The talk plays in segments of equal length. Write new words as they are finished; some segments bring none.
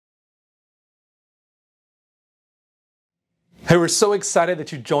Hey, we're so excited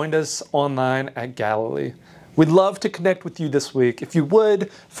that you joined us online at Galilee. We'd love to connect with you this week. If you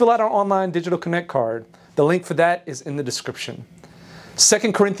would, fill out our online digital connect card. The link for that is in the description.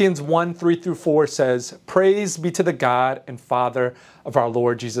 2 Corinthians 1:3-4 says, "Praise be to the God and Father of our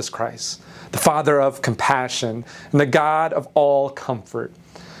Lord Jesus Christ, the Father of compassion and the God of all comfort,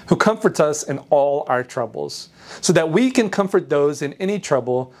 who comforts us in all our troubles, so that we can comfort those in any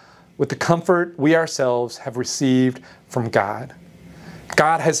trouble with the comfort we ourselves have received from God."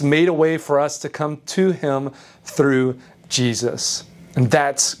 God has made a way for us to come to Him through Jesus. And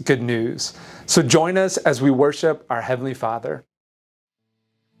that's good news. So join us as we worship our Heavenly Father.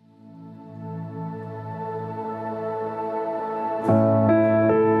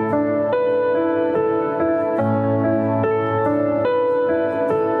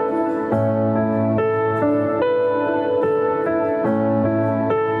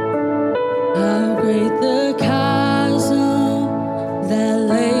 How great the chasm that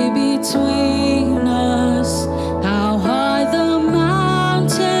lay between us, how high the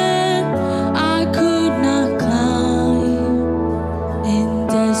mountain I could not climb. In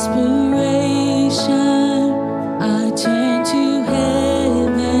desperation, I turned to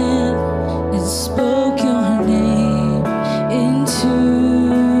heaven and spoke your name into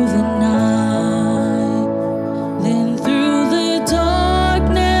the night. Then through the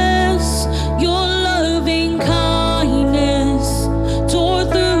darkness, your loving kindness tore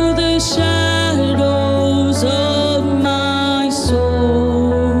through the shadows of my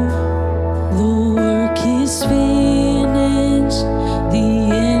soul. The work is finished, the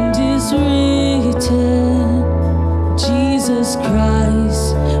end is written. Jesus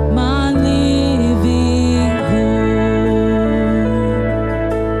Christ, my living hope.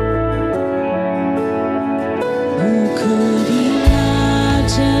 Who could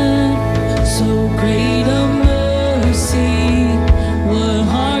imagine so great a mercy? What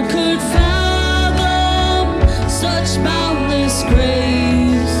heart could fathom such boundless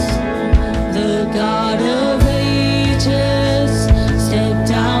grace? The God of ages stepped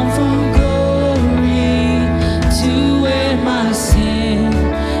down from glory to wear my sin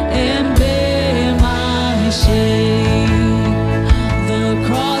and bear my shame. The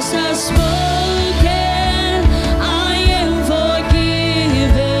cross has spoken, I am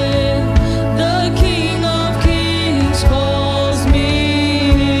forgiven. The King of Kings calls me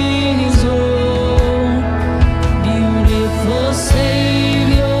his own. Beautiful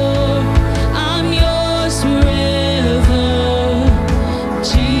Savior, I'm yours forever.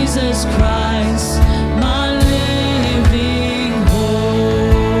 Jesus Christ, my living hope.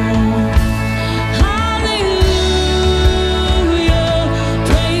 Hallelujah,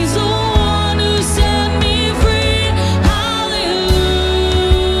 praise the one who set me free. Hallelujah,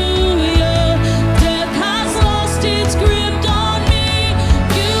 death has lost its grip on me.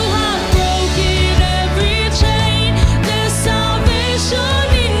 You have broken every chain. There's salvation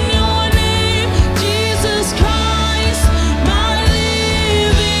in your name, Jesus Christ, my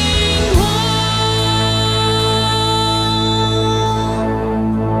living hope.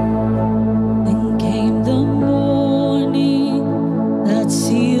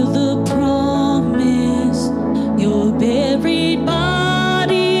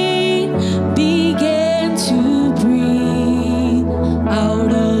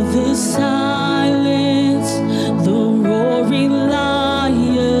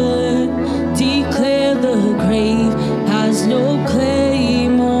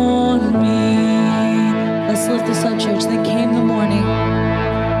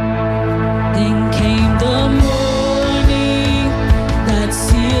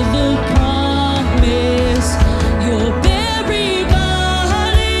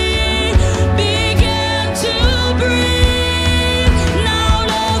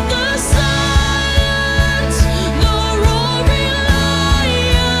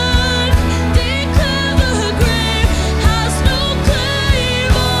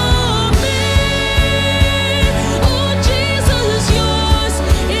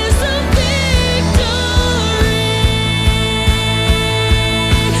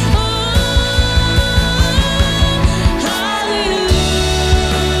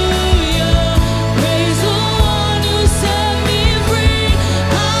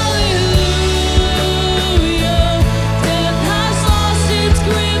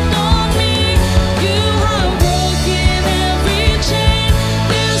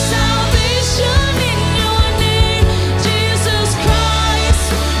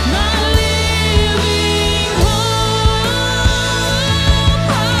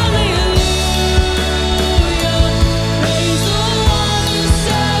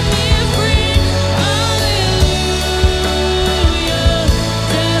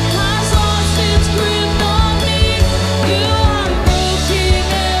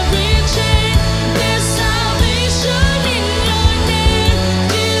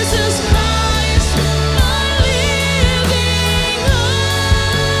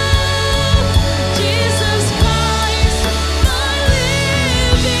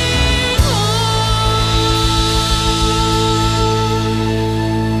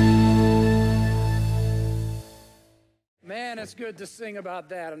 it's good to sing about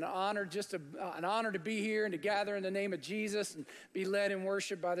that. An honor, an honor to be here and to gather in the name of Jesus and be led in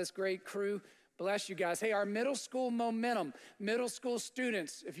worship by this great crew. Bless you guys. Hey, our middle school momentum, middle school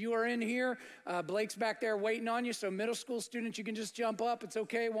students, if you are in here, Blake's back there waiting on you. So middle school students, you can just jump up. It's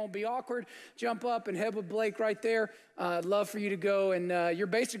okay. It won't be awkward. Jump up and head with Blake right there. I'd love for you to go. And you're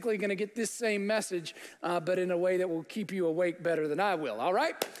basically going to get this same message, but in a way that will keep you awake better than I will. All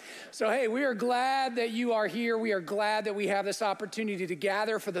right? So, hey, we are glad that you are here. We are glad that we have this opportunity to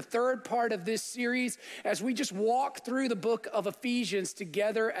gather for the third part of this series as we just walk through the book of Ephesians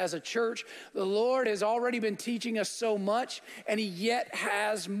together as a church. The Lord has already been teaching us so much, and he yet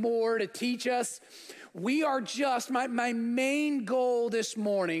has more to teach us. We are my main goal this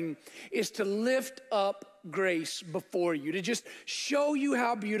morning is to lift up grace before you, to just show you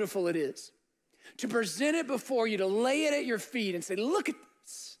how beautiful it is, to present it before you, to lay it at your feet and say, look at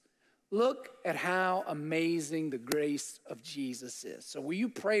this. Look at how amazing the grace of Jesus is. So will you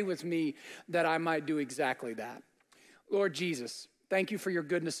pray with me that I might do exactly that? Lord Jesus, thank you for your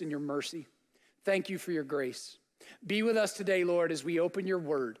goodness and your mercy. Thank you for your grace. Be with us today, Lord, as we open your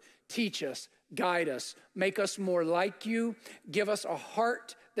word. Teach us, guide us, make us more like you. Give us a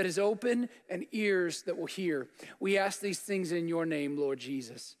heart that is open and ears that will hear. We ask these things in your name, Lord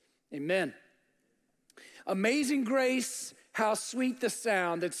Jesus. Amen. Amazing grace, how sweet the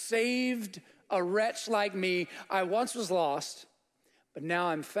sound that saved a wretch like me. I once was lost, but now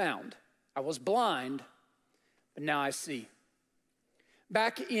I'm found. I was blind, but now I see.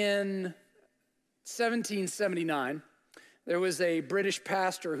 Back in 1779, there was a British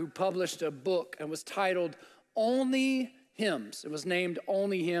pastor who published a book and was titled Only Hymns. It was named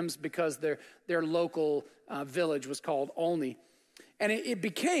Only Hymns because their local village was called Olney. And it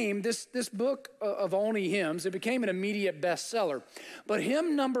became, this book of Only Hymns, it became an immediate bestseller. But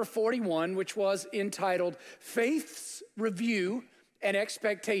hymn number 41, which was entitled Faith's Review and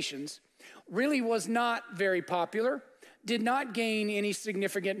Expectations, really was not very popular, did not gain any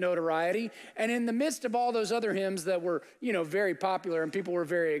significant notoriety. And in the midst of all those other hymns that were, very popular and people were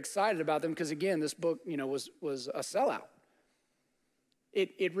very excited about them, because again, this book, was a sellout.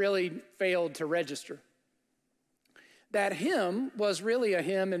 It really failed to register. That hymn was really a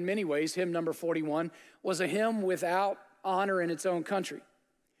hymn in many ways. Hymn number 41 was a hymn without honor in its own country.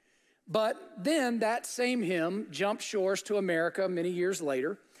 But then that same hymn jumped shores to America many years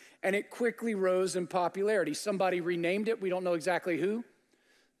later, and it quickly rose in popularity. Somebody renamed it, we don't know exactly who.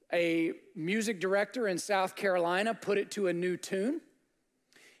 A music director in South Carolina put it to a new tune,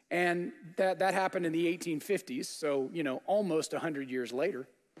 and that happened in the 1850s, so, almost 100 years later.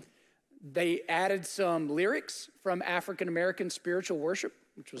 They added some lyrics from African-American spiritual worship,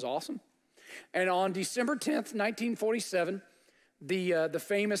 which was awesome. And on December 10th, 1947, the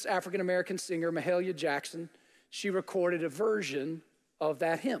famous African-American singer Mahalia Jackson, she recorded a version of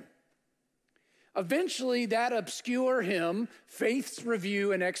that hymn. Eventually, that obscure hymn, Faith's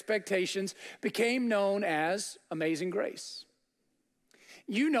Review and Expectations, became known as Amazing Grace.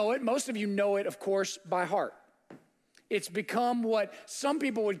 You know it, most of you know it, of course, by heart. It's become what some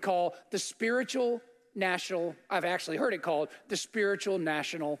people would call the spiritual national, I've actually heard it called the spiritual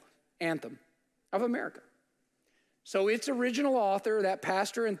national anthem of America. So its original author, that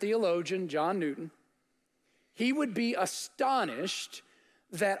pastor and theologian, John Newton, he would be astonished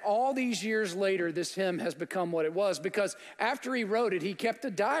that all these years later, this hymn has become what it was, because after he wrote it, he kept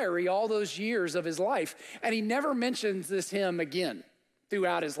a diary all those years of his life, and he never mentions this hymn again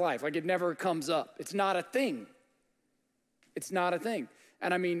throughout his life. Like it never comes up. It's not a thing. It's not a thing.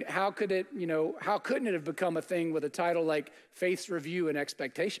 And I mean, how couldn't it have become a thing with a title like Faith's Review and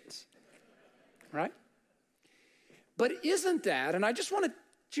Expectations, right? But isn't that, and I just wanted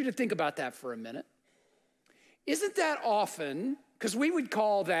you to think about that for a minute, isn't that often, because we would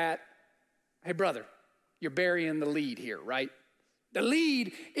call that, hey brother, you're burying the lead here, right? The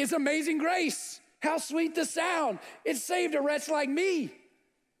lead is Amazing Grace. How sweet the sound. It saved a wretch like me.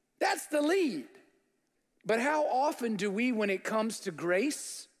 That's the lead. But how often do we, when it comes to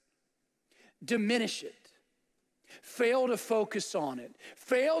grace, diminish it, fail to focus on it,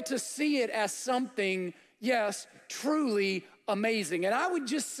 fail to see it as something, yes, truly amazing? And I would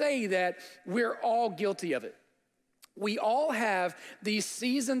just say that we're all guilty of it. We all have these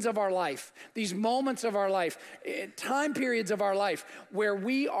seasons of our life, these moments of our life, time periods of our life where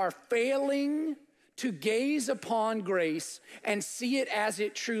we are failing to gaze upon grace and see it as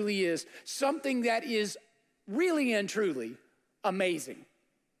it truly is, something that is really and truly amazing.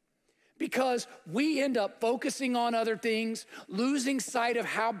 Because we end up focusing on other things, losing sight of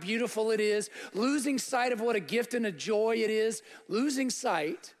how beautiful it is, losing sight of what a gift and a joy it is, losing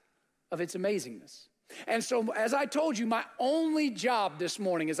sight of its amazingness. And so, as I told you, my only job this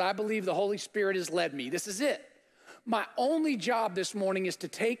morning is I believe the Holy Spirit has led me. This is it. My only job this morning is to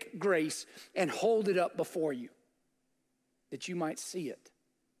take grace and hold it up before you, that you might see it.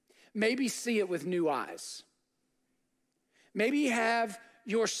 Maybe see it with new eyes. Maybe have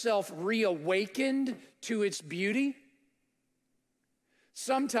yourself reawakened to its beauty.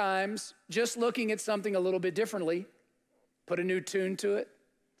 Sometimes just looking at something a little bit differently, put a new tune to it,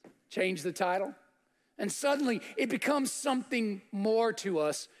 change the title, and suddenly it becomes something more to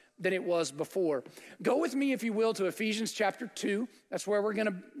us than it was before. Go with me, if you will, to Ephesians chapter 2. That's where we're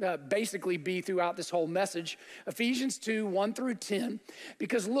going to basically be throughout this whole message. Ephesians 2, 1 through 10.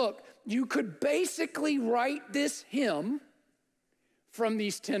 Because look, you could basically write this hymn from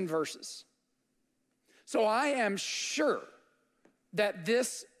these 10 verses. So I am sure that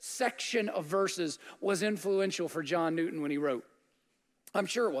this section of verses was influential for John Newton when he wrote. I'm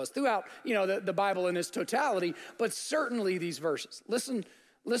sure it was throughout, the Bible in its totality, but certainly these verses.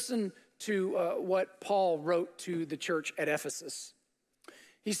 Listen to what Paul wrote to the church at Ephesus.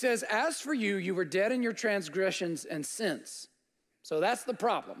 He says, "As for you, you were dead in your transgressions and sins." So that's the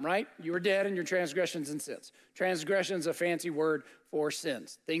problem, right? You were dead in your transgressions and sins. Transgression is a fancy word for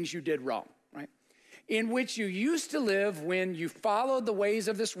sins, things you did wrong, right? "In which you used to live when you followed the ways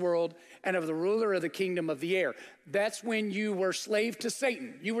of this world and of the ruler of the kingdom of the air." That's when you were slave to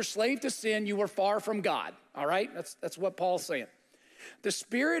Satan. You were slave to sin. You were far from God, all right? That's what Paul's saying. "The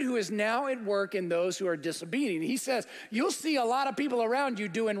spirit who is now at work in those who are disobedient." He says, you'll see a lot of people around you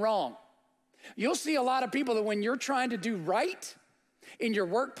doing wrong. You'll see a lot of people that when you're trying to do right, in your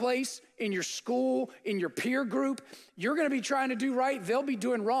workplace, in your school, in your peer group, you're going to be trying to do right. They'll be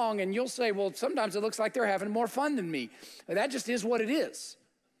doing wrong. And you'll say, well, sometimes it looks like they're having more fun than me. That just is what it is.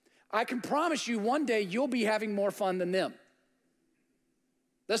 I can promise you one day you'll be having more fun than them.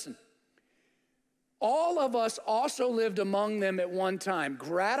 Listen, all of us also lived among them at one time,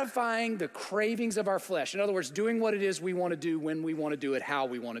 gratifying the cravings of our flesh. In other words, doing what it is we want to do, when we want to do it, how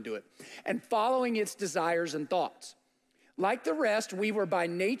we want to do it, and following its desires and thoughts. Like the rest, we were by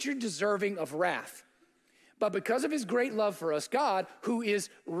nature deserving of wrath. But because of his great love for us, God, who is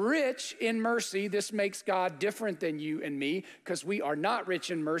rich in mercy — this makes God different than you and me, because we are not rich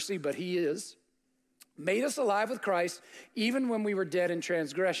in mercy, but he is — made us alive with Christ, even when we were dead in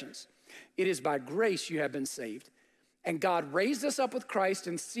transgressions. It is by grace you have been saved. And God raised us up with Christ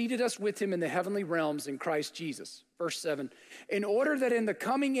and seated us with him in the heavenly realms in Christ Jesus. Verse 7, in order that in the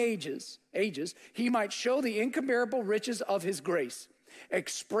coming ages, he might show the incomparable riches of his grace,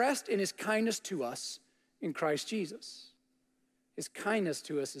 expressed in his kindness to us in Christ Jesus. His kindness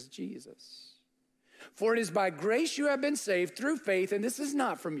to us is Jesus. For it is by grace you have been saved through faith, and this is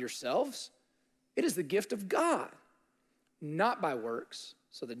not from yourselves. It is the gift of God, not by works,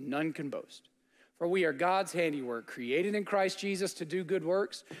 so that none can boast. For we are God's handiwork, created in Christ Jesus to do good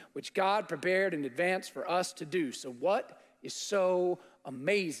works, which God prepared in advance for us to do. So what is so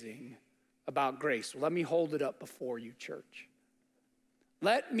amazing about grace? Well, let me hold it up before you, church.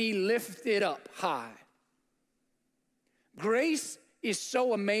 Let me lift it up high. Grace is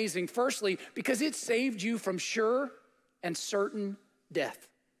so amazing, firstly, because it saved you from sure and certain death.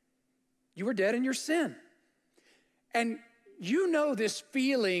 You were dead in your sin. And you know this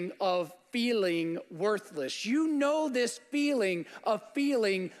feeling of feeling worthless. You know this feeling of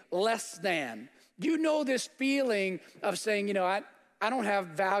feeling less than. You know this feeling of saying, I don't have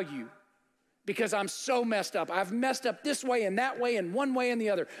value because I'm so messed up. I've messed up this way and that way and one way and the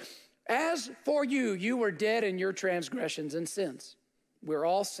other. As for you, you were dead in your transgressions and sins. We're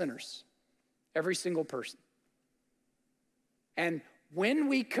all sinners, every single person. And when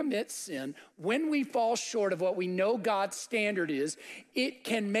we commit sin, when we fall short of what we know God's standard is, it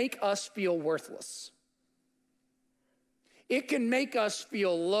can make us feel worthless. It can make us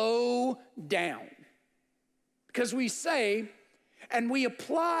feel low down. Because we say, and we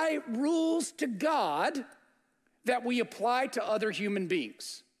apply rules to God that we apply to other human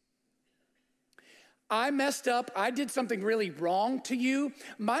beings. I messed up. I did something really wrong to you.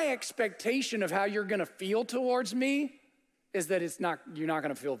 My expectation of how you're going to feel towards me is that you're not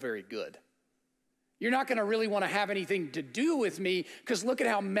going to feel very good. You're not going to really want to have anything to do with me because look at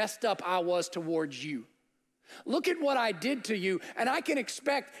how messed up I was towards you. Look at what I did to you, and I can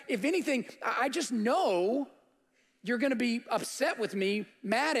expect, if anything, I just know you're going to be upset with me,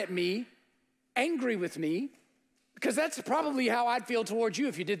 mad at me, angry with me, because that's probably how I'd feel towards you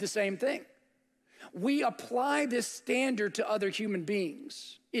if you did the same thing. We apply this standard to other human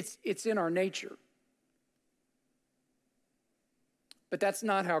beings. It's in our nature. But that's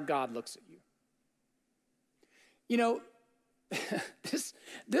not how God looks at you.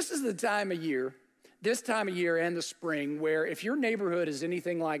 This is the time of year this time of year and the spring, where if your neighborhood is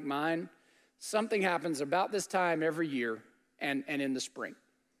anything like mine, something happens about this time every year and in the spring,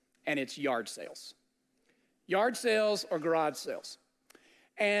 and it's yard sales. Yard sales or garage sales.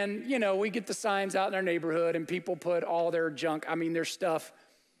 And, you know, we get the signs out in our neighborhood and people put all their junk, their stuff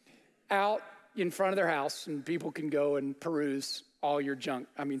out in front of their house and people can go and peruse all your junk,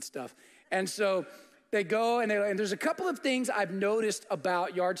 stuff. And so they go and there's a couple of things I've noticed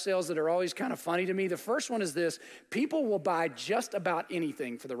about yard sales that are always kind of funny to me. The first one is this: people will buy just about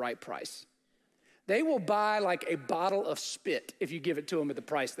anything for the right price. They will buy like a bottle of spit if you give it to them at the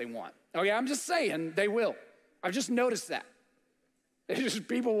price they want. Okay, I'm just saying, they will. I've just noticed that. It's just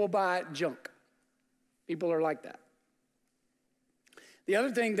people will buy junk. People are like that. The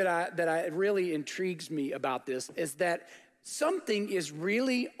other thing that really intrigues me about this is that something is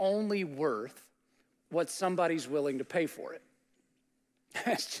really only worth what somebody's willing to pay for it.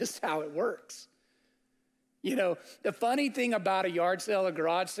 That's just how it works. You know, the funny thing about a yard sale or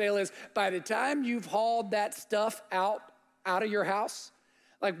garage sale is by the time you've hauled that stuff out of your house,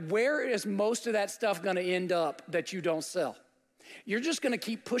 like where is most of that stuff going to end up that you don't sell? You're just going to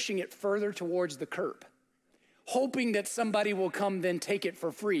keep pushing it further towards the curb, hoping that somebody will come then take it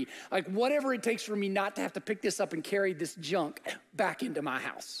for free. Like whatever it takes for me not to have to pick this up and carry this junk back into my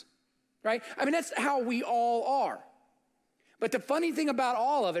house, right? That's how we all are. But the funny thing about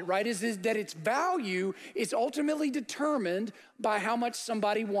all of it, right, is that its value is ultimately determined by how much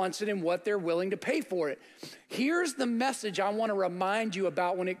somebody wants it and what they're willing to pay for it. Here's the message I want to remind you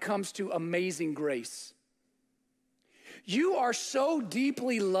about when it comes to amazing grace. You are so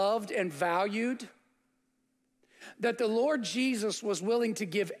deeply loved and valued that the Lord Jesus was willing to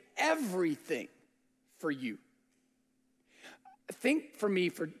give everything for you. Think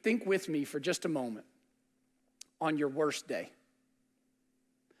with me for just a moment on your worst day,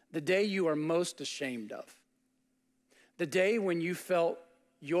 the day you are most ashamed of, the day when you felt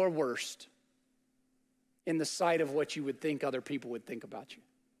your worst in the sight of what you would think other people would think about you.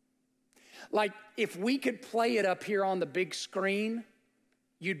 Like if we could play it up here on the big screen,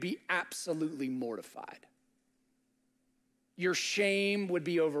 you'd be absolutely mortified. Your shame would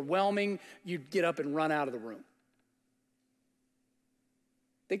be overwhelming. You'd get up and run out of the room.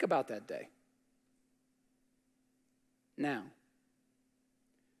 Think about that day. Now,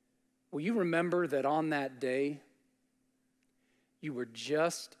 will you remember that on that day, you were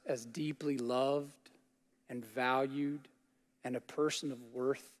just as deeply loved and valued and a person of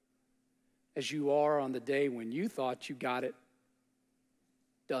worth as you are on the day when you thought you got it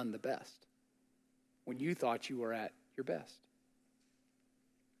done the best, when you thought you were at your best?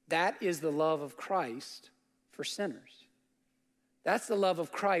 That is the love of Christ for sinners. That's the love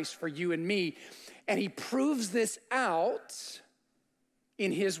of Christ for you and me. And he proves this out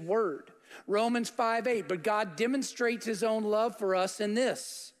in his word. Romans 5:8, but God demonstrates his own love for us in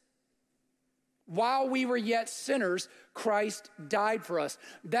this: while we were yet sinners, Christ died for us.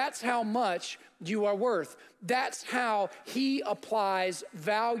 That's how much you are worth. That's how he applies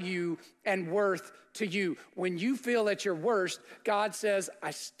value and worth to you. When you feel at your worst, God says,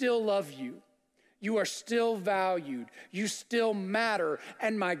 I still love you. You are still valued. You still matter.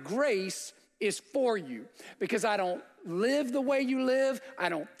 And my grace is for you because I don't live the way you live. I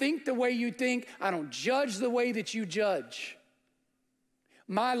don't think the way you think. I don't judge the way that you judge.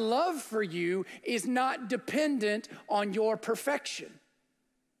 My love for you is not dependent on your perfection.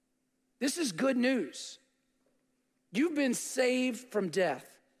 This is good news. You've been saved from death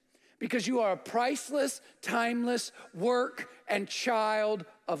because you are a priceless, timeless work and child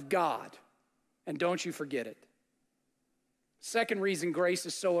of God. And don't you forget it. Second reason grace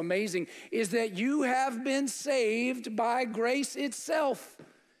is so amazing is that you have been saved by grace itself.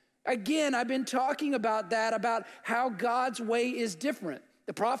 Again, I've been talking about that, about how God's way is different.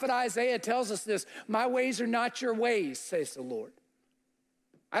 The prophet Isaiah tells us this: my ways are not your ways, says the Lord.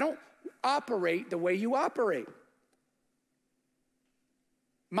 I don't operate the way you operate.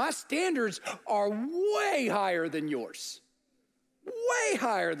 My standards are way higher than yours. Way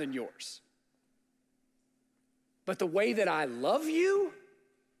higher than yours. But the way that I love you,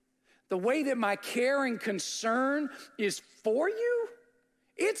 the way that my care and concern is for you,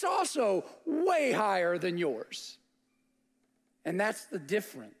 it's also way higher than yours. And that's the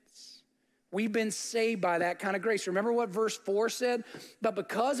difference. We've been saved by that kind of grace. Remember what verse 4 said? But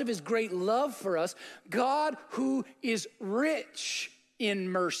because of his great love for us, God, who is rich in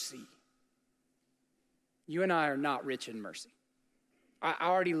mercy. You and I are not rich in mercy. I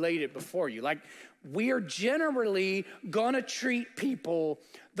already laid it before you. Like, we are generally gonna treat people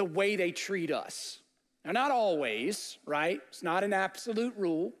the way they treat us. Now, not always, right? It's not an absolute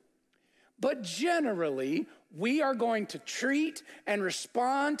rule. But generally, we are going to treat and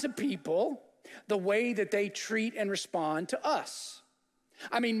respond to people the way that they treat and respond to us.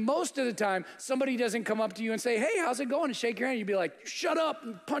 I mean, most of the time, somebody doesn't come up to you and say, hey, how's it going? And shake your hand. You'd be like, shut up,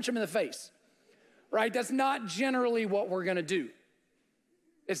 and punch them in the face, right? That's not generally what we're going to do.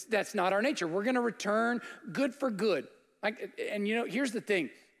 That's not our nature. We're going to return good for good. And you know, here's the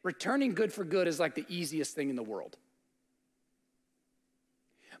thing. Returning good for good is like the easiest thing in the world.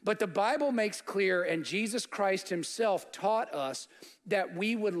 But the Bible makes clear, and Jesus Christ himself taught us that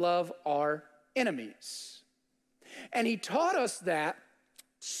we would love our enemies. And he taught us that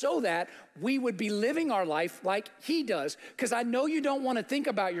so that we would be living our life like he does. Because I know you don't want to think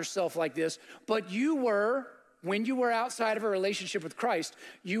about yourself like this, but you were, when you were outside of a relationship with Christ,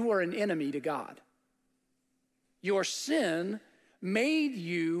 you were an enemy to God. Your sin made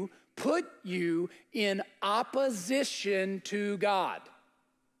you, put you in opposition to God.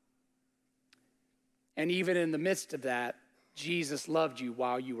 And even in the midst of that, Jesus loved you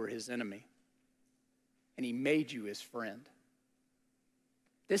while you were his enemy. And he made you his friend.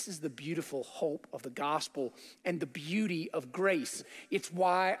 This is the beautiful hope of the gospel and the beauty of grace. It's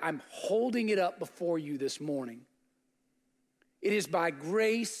why I'm holding it up before you this morning. It is by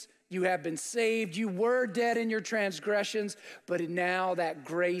grace you have been saved. You were dead in your transgressions, but now that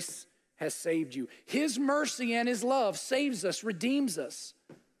grace has saved you. His mercy and his love saves us, redeems us.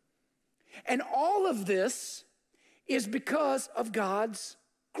 And all of this is because of God's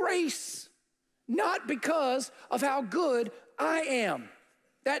grace, not because of how good I am.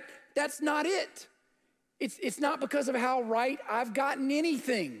 That's not it. It's not because of how right I've gotten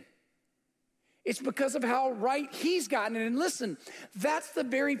anything. It's because of how right he's gotten it. And listen, that's the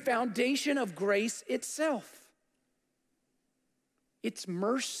very foundation of grace itself. It's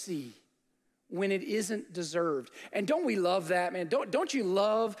mercy when it isn't deserved. And don't we love that, man? Don't you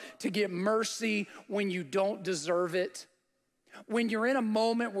love to get mercy when you don't deserve it? When you're in a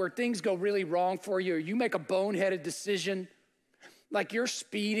moment where things go really wrong for you, or you make a boneheaded decision, like you're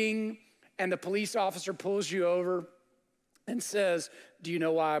speeding and the police officer pulls you over and says, do you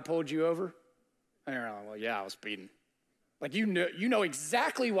know why I pulled you over? And you're like, well, yeah, I was speeding. Like you know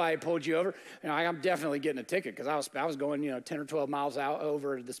exactly why I pulled you over. And I'm definitely getting a ticket because I was going 10 or 12 miles out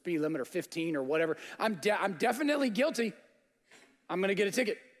over the speed limit or 15 or whatever. I'm definitely guilty. I'm going to get a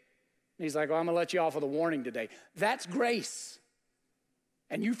ticket. And he's like, well, I'm going to let you off with a warning today. That's grace.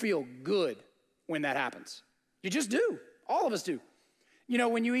 And you feel good when that happens. You just do. All of us do. You know,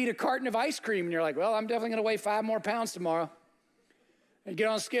 when you eat a carton of ice cream and you're like, well, I'm definitely going to weigh 5 more pounds tomorrow. And you get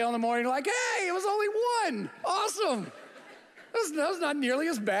on a scale in the morning, you're like, hey, it was only 1. Awesome. That was not nearly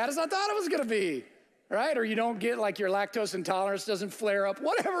as bad as I thought it was going to be, right? Or you don't get like your lactose intolerance doesn't flare up,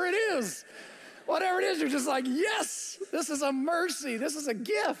 whatever it is. Whatever it is, you're just like, yes, this is a mercy. This is a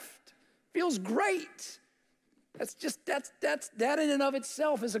gift. Feels great. That in and of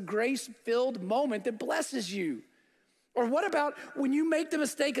itself is a grace-filled moment that blesses you. Or what about when you make the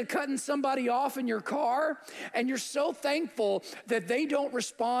mistake of cutting somebody off in your car and you're so thankful that they don't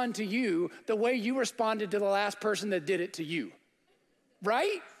respond to you the way you responded to the last person that did it to you,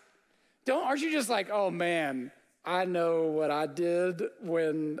 right? Aren't you just like, oh man, I know what I did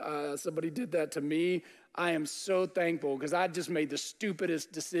when somebody did that to me. I am so thankful because I just made the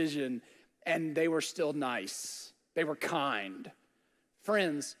stupidest decision and they were still nice. They were kind.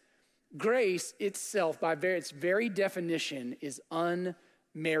 Friends, grace itself, by its very definition, is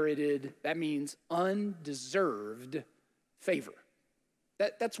unmerited. That means undeserved favor.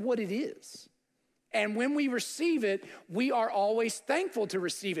 That's what it is. And when we receive it, we are always thankful to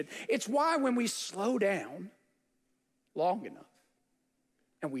receive it. It's why when we slow down long enough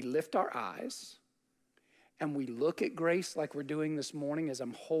and we lift our eyes and we look at grace like we're doing this morning as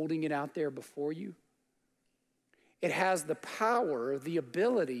I'm holding it out there before you, it has the power, the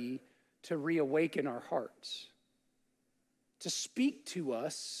ability to reawaken our hearts, to speak to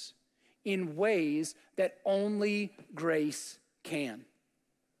us in ways that only grace can.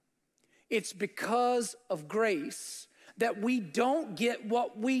 It's because of grace that we don't get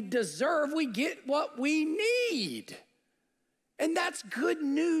what we deserve, we get what we need. And that's good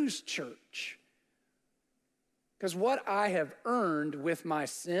news, church. Because what I have earned with my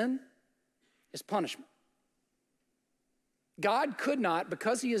sin is punishment. God could not,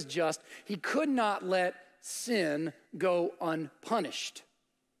 because he is just, he could not let sin go unpunished.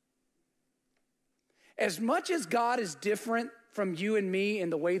 As much as God is different from you and me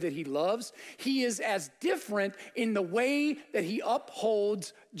in the way that he loves, he is as different in the way that he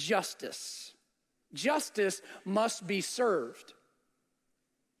upholds justice. Justice must be served.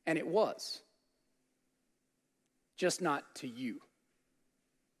 And it was. Just not to you.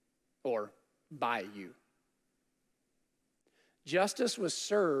 or by you. Justice was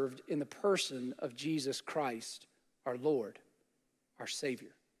served in the person of Jesus Christ, our Lord, our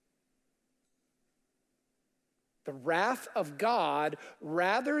Savior. The wrath of God,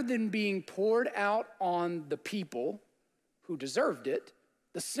 rather than being poured out on the people who deserved it,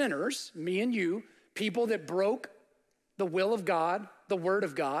 the sinners, me and you, people that broke the will of God, the word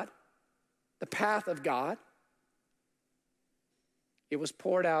of God, the path of God, it was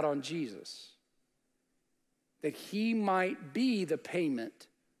poured out on Jesus, that he might be the payment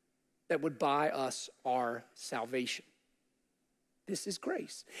that would buy us our salvation. This is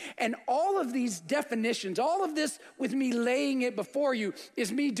grace. And all of these definitions, all of this with me laying it before you,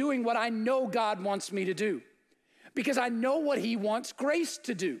 is me doing what I know God wants me to do. Because I know what he wants grace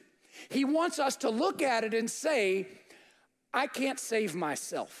to do. He wants us to look at it and say, I can't save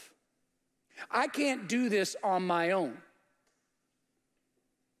myself. I can't do this on my own.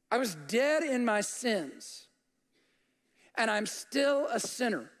 I was dead in my sins, and I'm still a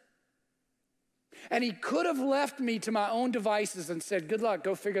sinner. And he could have left me to my own devices and said, good luck,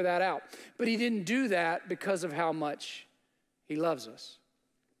 go figure that out. But he didn't do that because of how much he loves us.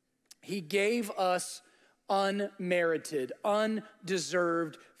 He gave us unmerited,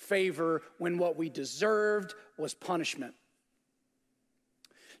 undeserved favor when what we deserved was punishment.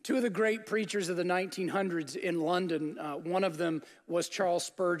 Two of the great preachers of the 1900s in London, one of them was Charles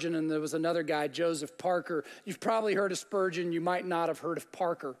Spurgeon, and there was another guy, Joseph Parker. You've probably heard of Spurgeon. You might not have heard of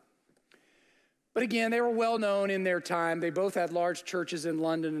Parker. But again, they were well known in their time. They both had large churches in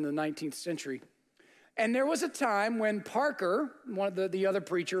London in the 19th century. And there was a time when Parker, one of the other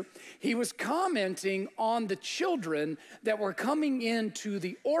preacher, he was commenting on the children that were coming into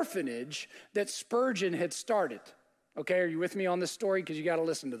the orphanage that Spurgeon had started. Okay, are you with me on this story? Because you got to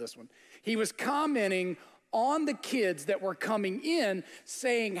listen to this one. He was commenting on the kids that were coming in,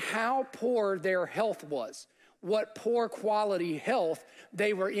 saying how poor their health was, what poor quality health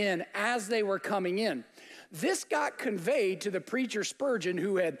they were in as they were coming in. This got conveyed to the preacher Spurgeon,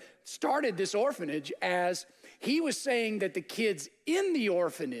 who had started this orphanage, as he was saying that the kids in the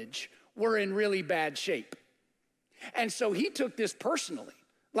orphanage were in really bad shape. And so he took this personally.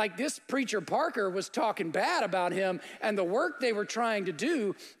 Like this preacher Parker was talking bad about him and the work they were trying to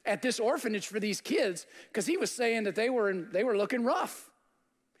do at this orphanage for these kids, because he was saying that they were looking rough.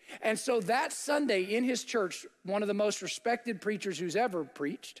 And so that Sunday in his church, one of the most respected preachers who's ever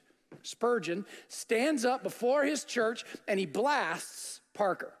preached, Spurgeon, stands up before his church and he blasts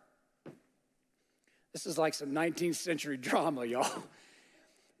Parker. This is like some 19th century drama, y'all.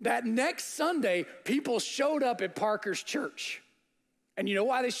 That next Sunday, people showed up at Parker's church. And you know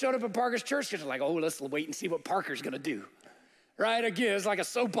why they showed up at Parker's church? Because they're like, oh, let's wait and see what Parker's going to do. Right? Again, it's like a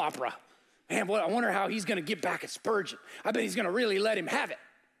soap opera. Man, I wonder how he's going to get back at Spurgeon. I bet he's going to really let him have it.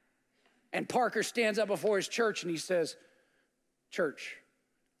 And Parker stands up before his church and he says, church,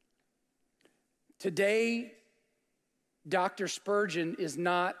 today, Dr. Spurgeon is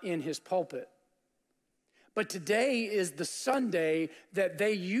not in his pulpit. But today is the Sunday that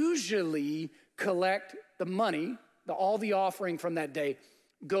they usually collect the money. All the offering from that day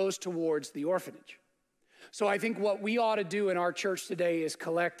goes towards the orphanage. So I think what we ought to do in our church today is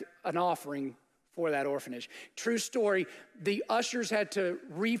collect an offering for that orphanage. True story, the ushers had to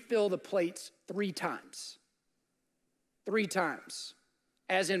refill the plates 3 times. 3 times.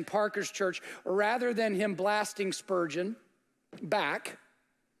 As in Parker's church, rather than him blasting Spurgeon back,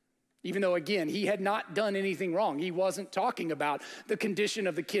 even though, again, he had not done anything wrong. He wasn't talking about the condition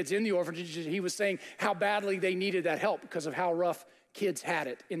of the kids in the orphanage. He was saying how badly they needed that help because of how rough kids had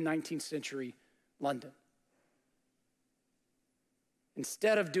it in 19th century London.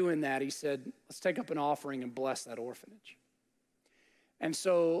 Instead of doing that, he said, let's take up an offering and bless that orphanage. And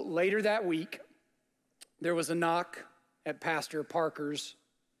so later that week, there was a knock at Pastor Parker's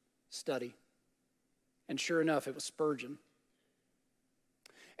study. And sure enough, it was Spurgeon.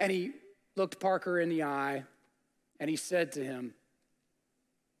 And he looked Parker in the eye and he said to him,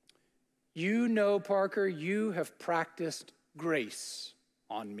 you know, Parker, you have practiced grace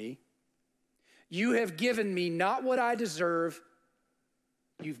on me. You have given me not what I deserve,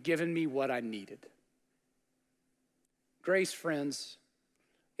 you've given me what I needed. Grace, friends,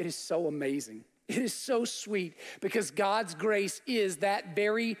 it is so amazing. It is so sweet because God's grace is that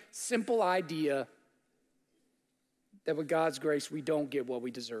very simple idea that with God's grace, we don't get what we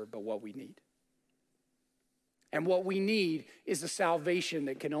deserve, but what we need. And what we need is a salvation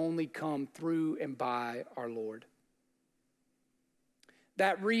that can only come through and by our Lord.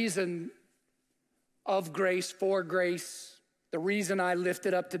 That reason of grace, for grace, the reason I lift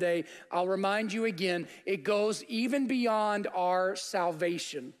it up today, I'll remind you again, it goes even beyond our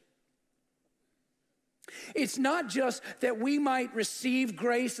salvation. It's not just that we might receive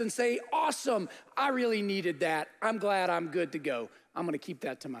grace and say, awesome, I really needed that. I'm glad I'm good to go. I'm going to keep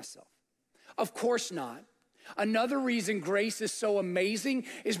that to myself. Of course not. Another reason grace is so amazing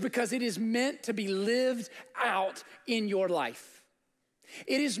is because it is meant to be lived out in your life.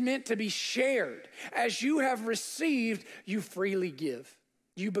 It is meant to be shared. As you have received, you freely give.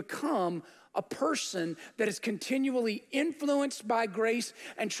 You become a person that is continually influenced by grace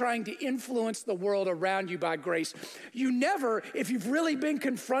and trying to influence the world around you by grace. You never, if you've really been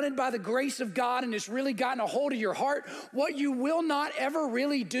confronted by the grace of God and it's really gotten a hold of your heart, what you will not ever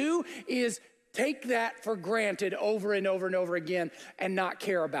really do is take that for granted over and over and over again and not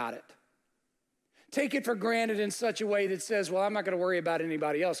care about it. Take it for granted in such a way that says, well, I'm not going to worry about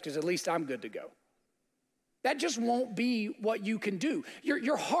anybody else because at least I'm good to go. That just won't be what you can do.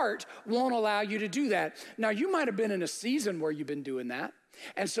 Your heart won't allow you to do that. Now, you might have been in a season where you've been doing that.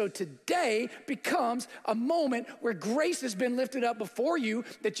 And so today becomes a moment where grace has been lifted up before you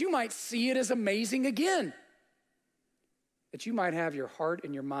that you might see it as amazing again. That you might have your heart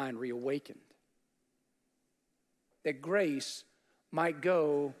and your mind reawakened. That grace might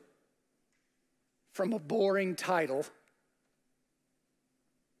go from a boring title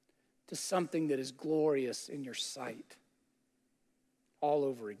to something that is glorious in your sight all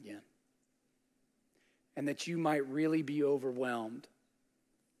over again. And that you might really be overwhelmed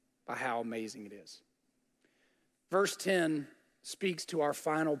by how amazing it is. Verse 10 speaks to our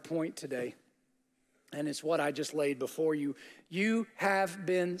final point today, and it's what I just laid before you. You have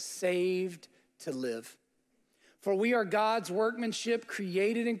been saved to live. For we are God's workmanship,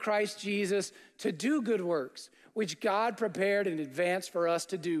 created in Christ Jesus to do good works, which God prepared in advance for us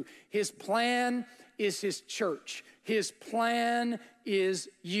to do. His plan is his church. His plan is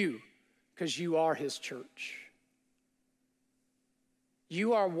you, because you are his church.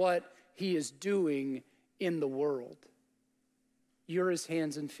 You are what he is doing in the world. You're his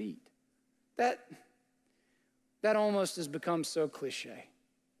hands and feet. That almost has become so cliche.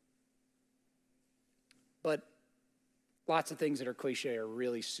 But lots of things that are cliche are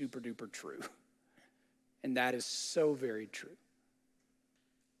really super duper true. And that is so very true.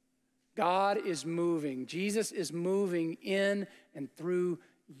 God is moving. Jesus is moving in and through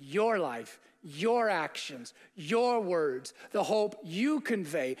your life, your actions, your words, the hope you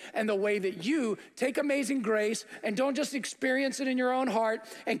convey, and the way that you take amazing grace and don't just experience it in your own heart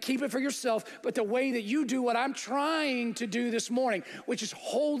and keep it for yourself, but the way that you do what I'm trying to do this morning, which is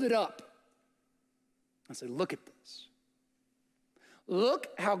hold it up and say, look at this. Look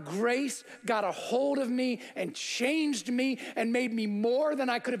how grace got a hold of me and changed me and made me more than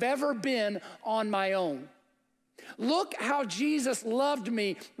I could have ever been on my own. Look how Jesus loved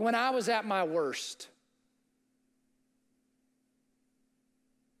me when I was at my worst.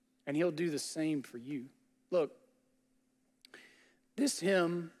 And he'll do the same for you. Look, this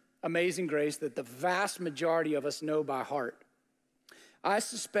hymn, Amazing Grace, that the vast majority of us know by heart, I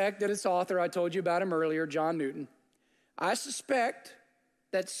suspect that its author, I told you about him earlier, John Newton, I suspect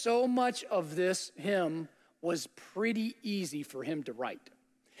that so much of this hymn was pretty easy for him to write.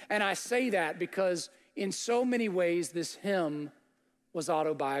 And I say that because in so many ways this hymn was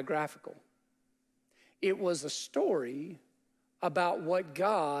autobiographical. It was a story about what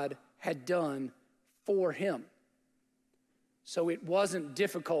God had done for him. So it wasn't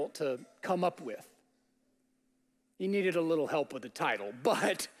difficult to come up with. He needed a little help with the title,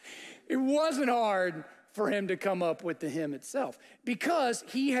 but it wasn't hard for him to come up with the hymn itself because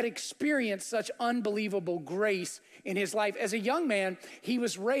he had experienced such unbelievable grace in his life. As a young man, he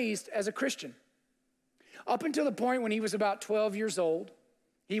was raised as a Christian. Up until the point when he was about 12 years old,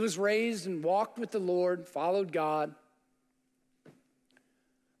 he was raised and walked with the Lord, followed God.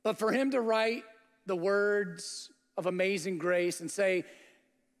 But for him to write the words of Amazing Grace and say,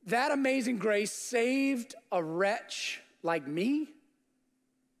 that amazing grace saved a wretch like me,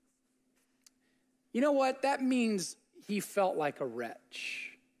 you know what? That means he felt like a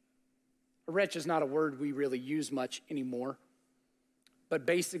wretch. A wretch is not a word we really use much anymore. But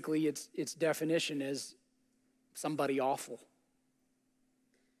basically, its definition is somebody awful.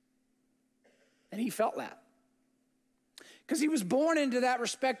 And he felt that. Because he was born into that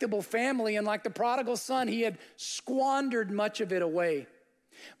respectable family, and like the prodigal son, he had squandered much of it away.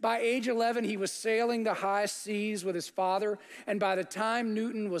 By age 11, he was sailing the high seas with his father, and by the time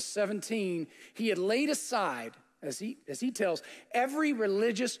Newton was 17, he had laid aside, as he tells, every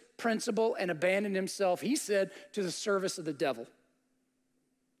religious principle and abandoned himself, he said, to the service of the devil.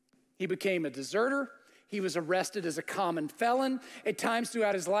 He became a deserter. He was arrested as a common felon. At times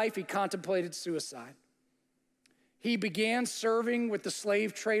throughout his life, he contemplated suicide. He began serving with the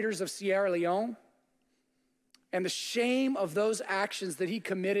slave traders of Sierra Leone. and the shame of those actions that he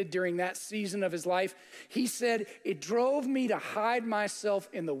committed during that season of his life, he said, it drove me to hide myself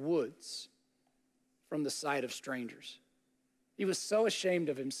in the woods from the sight of strangers. He was so ashamed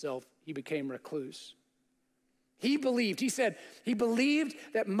of himself, he became recluse. He said, he believed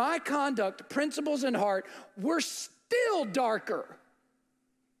that my conduct, principles, and heart were still darker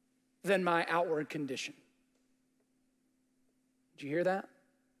than my outward condition. Did you hear that?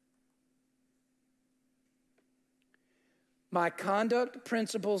 My conduct,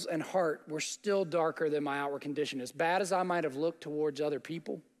 principles, and heart were still darker than my outward condition. As bad as I might have looked towards other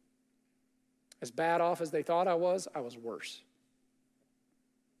people, as bad off as they thought I was worse.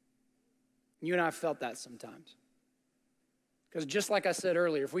 You and I felt that sometimes. Because just like I said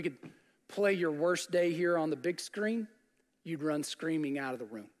earlier, if we could play your worst day here on the big screen, you'd run screaming out of the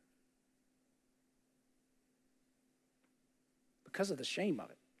room. Because of the shame of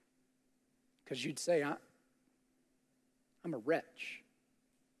it. Because you'd say, I'm a wretch.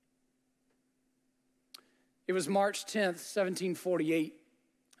 It was March 10th, 1748.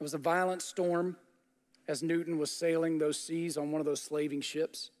 It was a violent storm as Newton was sailing those seas on one of those slaving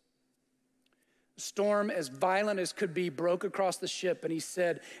ships. A storm as violent as could be broke across the ship, and he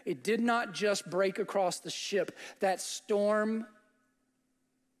said, it did not just break across the ship. That storm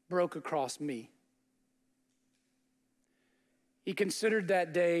broke across me. He considered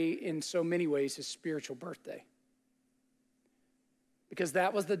that day in so many ways his spiritual birthday, because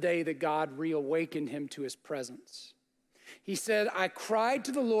that was the day that God reawakened him to his presence. He said, I cried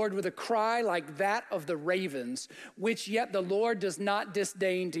to the Lord with a cry like that of the ravens, which yet the Lord does not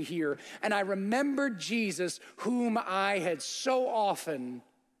disdain to hear. And I remembered Jesus, whom I had so often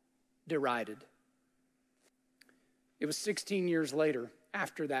derided. It was 16 years later,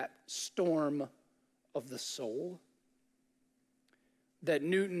 after that storm of the soul, that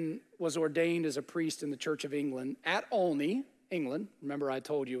Newton was ordained as a priest in the Church of England at Olney, England. Remember, I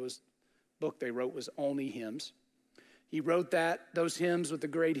told you the book they wrote was Olney Hymns. He wrote those hymns with the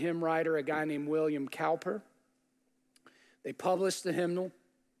great hymn writer, a guy named William Cowper. They published the hymnal,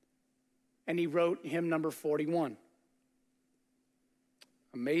 and he wrote hymn number 41.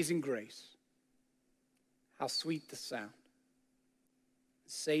 Amazing grace, how sweet the sound,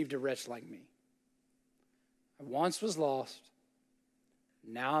 saved a wretch like me. I once was lost,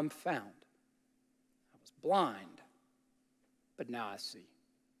 now I'm found. I was blind, but now I see.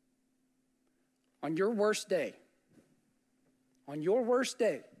 On your worst day,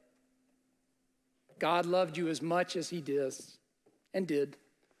 God loved you as much as he did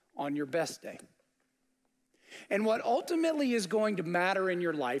on your best day. And what ultimately is going to matter in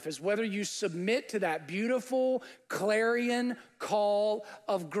your life is whether you submit to that beautiful clarion call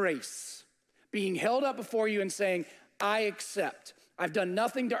of grace, being held up before you and saying, I accept. I've done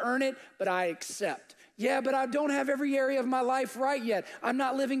nothing to earn it, but I accept. Yeah, but I don't have every area of my life right yet. I'm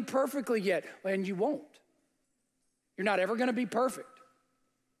not living perfectly yet. And you won't. You're not ever going to be perfect.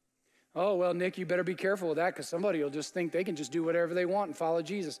 Oh, well, Nick, you better be careful with that because somebody will just think they can just do whatever they want and follow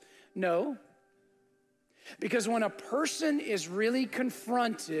Jesus. No. Because when a person is really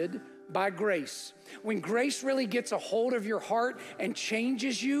confronted by grace, when grace really gets a hold of your heart and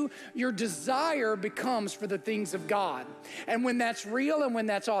changes you, your desire becomes for the things of God. And when that's real and when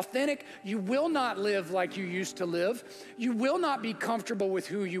that's authentic, you will not live like you used to live. You will not be comfortable with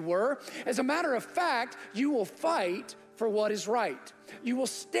who you were. As a matter of fact, you will fight for what is right. You will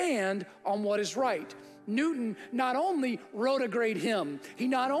stand on what is right. Newton not only wrote a great hymn, he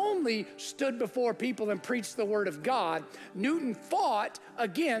not only stood before people and preached the word of God, Newton fought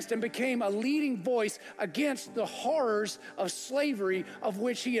against and became a leading voice against the horrors of slavery of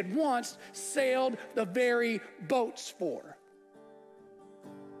which he had once sailed the very boats for.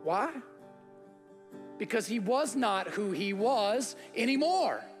 Why? Because he was not who he was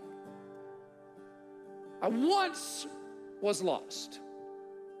anymore. I once was lost,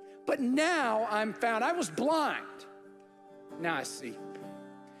 but now I'm found. I was blind. Now I see.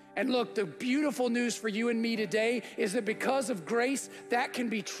 And look, the beautiful news for you and me today is that because of grace, that can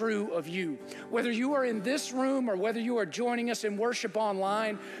be true of you. Whether you are in this room or whether you are joining us in worship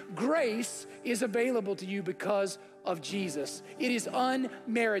online, grace is available to you because of Jesus. It is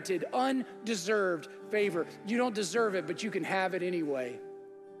unmerited, undeserved favor. You don't deserve it, but you can have it anyway.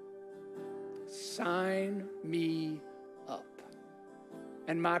 Sign me up.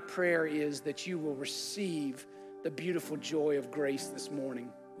 And my prayer is that you will receive the beautiful joy of grace this morning.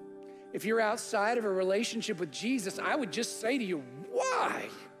 If you're outside of a relationship with Jesus, I would just say to you, why?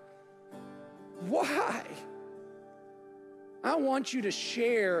 Why? I want you to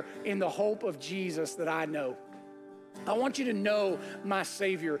share in the hope of Jesus that I know. I want you to know my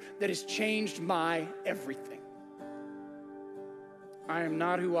Savior that has changed my everything. I am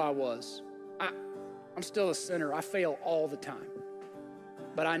not who I was. I'm still a sinner. I fail all the time.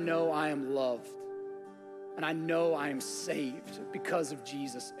 But I know I am loved. And I know I am saved because of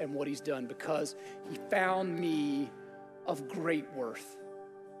Jesus and what he's done, because he found me of great worth.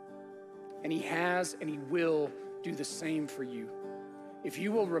 And he has and he will do the same for you. If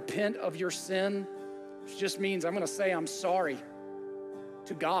you will repent of your sin, which just means I'm going to say I'm sorry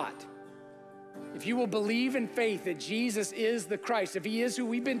to God. If you will believe in faith that Jesus is the Christ, if he is who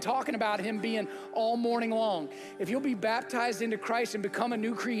we've been talking about him being all morning long, if you'll be baptized into Christ and become a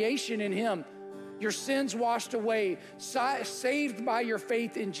new creation in him, your sins washed away, saved by your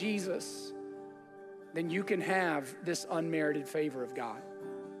faith in Jesus, then you can have this unmerited favor of God.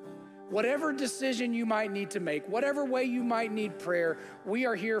 Whatever decision you might need to make, whatever way you might need prayer, we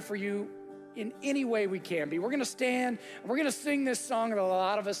are here for you in any way we can be. We're going to stand, and we're going to sing this song that a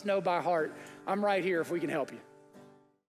lot of us know by heart. I'm right here if we can help you.